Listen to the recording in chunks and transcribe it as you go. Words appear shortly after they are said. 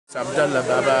Abdallah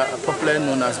Baba, popularly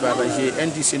known as Baba J,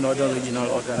 NDC Northern Regional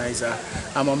Organizer.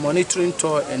 I'm on monitoring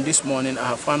tour, and this morning I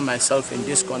have found myself in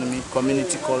this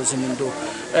community called Zinindo.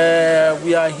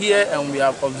 We are here and we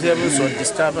are observing some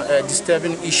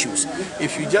disturbing issues.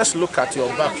 If you just look at your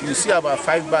back, you see about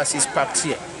 5 buses parked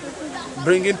here,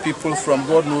 bringing people from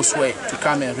God knows where to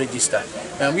come and register.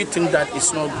 And we think that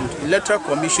it's not good. Electoral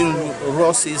Commission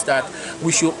law says that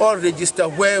we should all register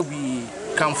where we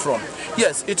come from.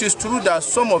 Yes, it is true that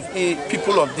some of the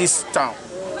people of this town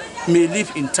may live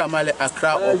in Tamale,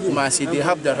 Accra or Kumasi. They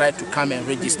have the right to come and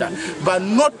register, but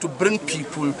not to bring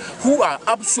people who are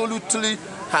absolutely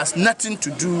has nothing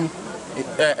to do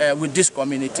with this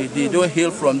community. They don't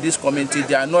hail from this community.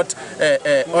 They are not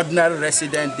ordinary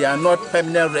residents. They are not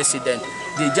permanent residents.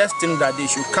 They just think that they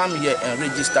should come here and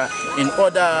register in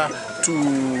order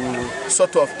to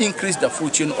sort of increase the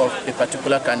fortune of a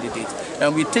particular candidate.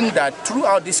 And we think that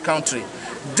throughout this country,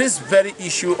 this very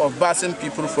issue of busing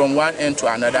people from one end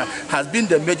to another has been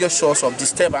the major source of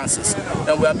disturbances.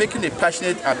 And we are making a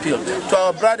passionate appeal to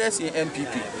our brothers in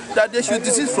MPP that they should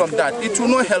desist from that. It will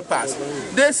not help us.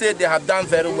 They say they have done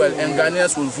very well and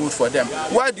Ghanaians will vote for them.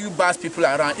 Why do you bus people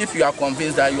around if you are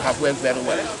convinced that you have worked very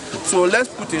well? So let's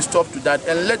put a stop to that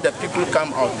and let the people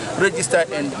come out, register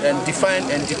and define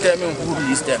and determine who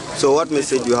leads them. So what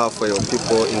message do you have for your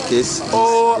people in case?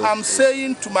 Oh, I'm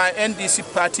saying to my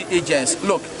NDC party agents,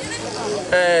 look,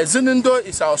 Zinindo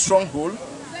is our stronghold.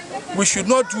 We should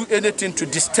not do anything to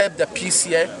disturb the peace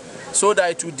here, so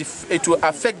that it will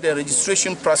affect the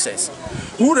registration process.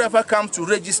 Whoever comes to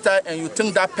register and you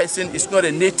think that person is not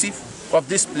a native of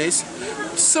this place,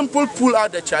 simply pull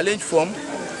out the challenge form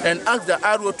and ask the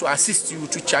RO to assist you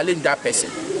to challenge that person.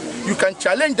 You can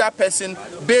challenge that person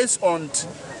based on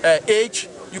age.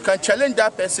 You can challenge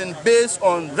that person based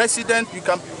on resident. You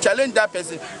can challenge that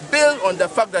person based on the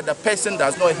fact that the person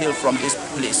does not hail from this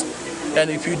place. And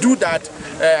if you do that,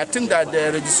 I think that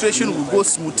the registration will go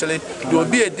smoothly. There will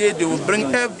be a day they will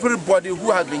bring everybody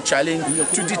who has been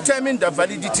challenged to determine the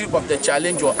validity of the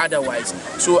challenge or otherwise.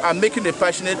 So I'm making a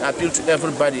passionate appeal to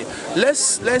everybody.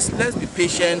 Let's be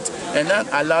patient and not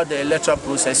allow the electoral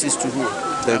processes to roll.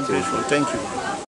 Thank you. Thank you.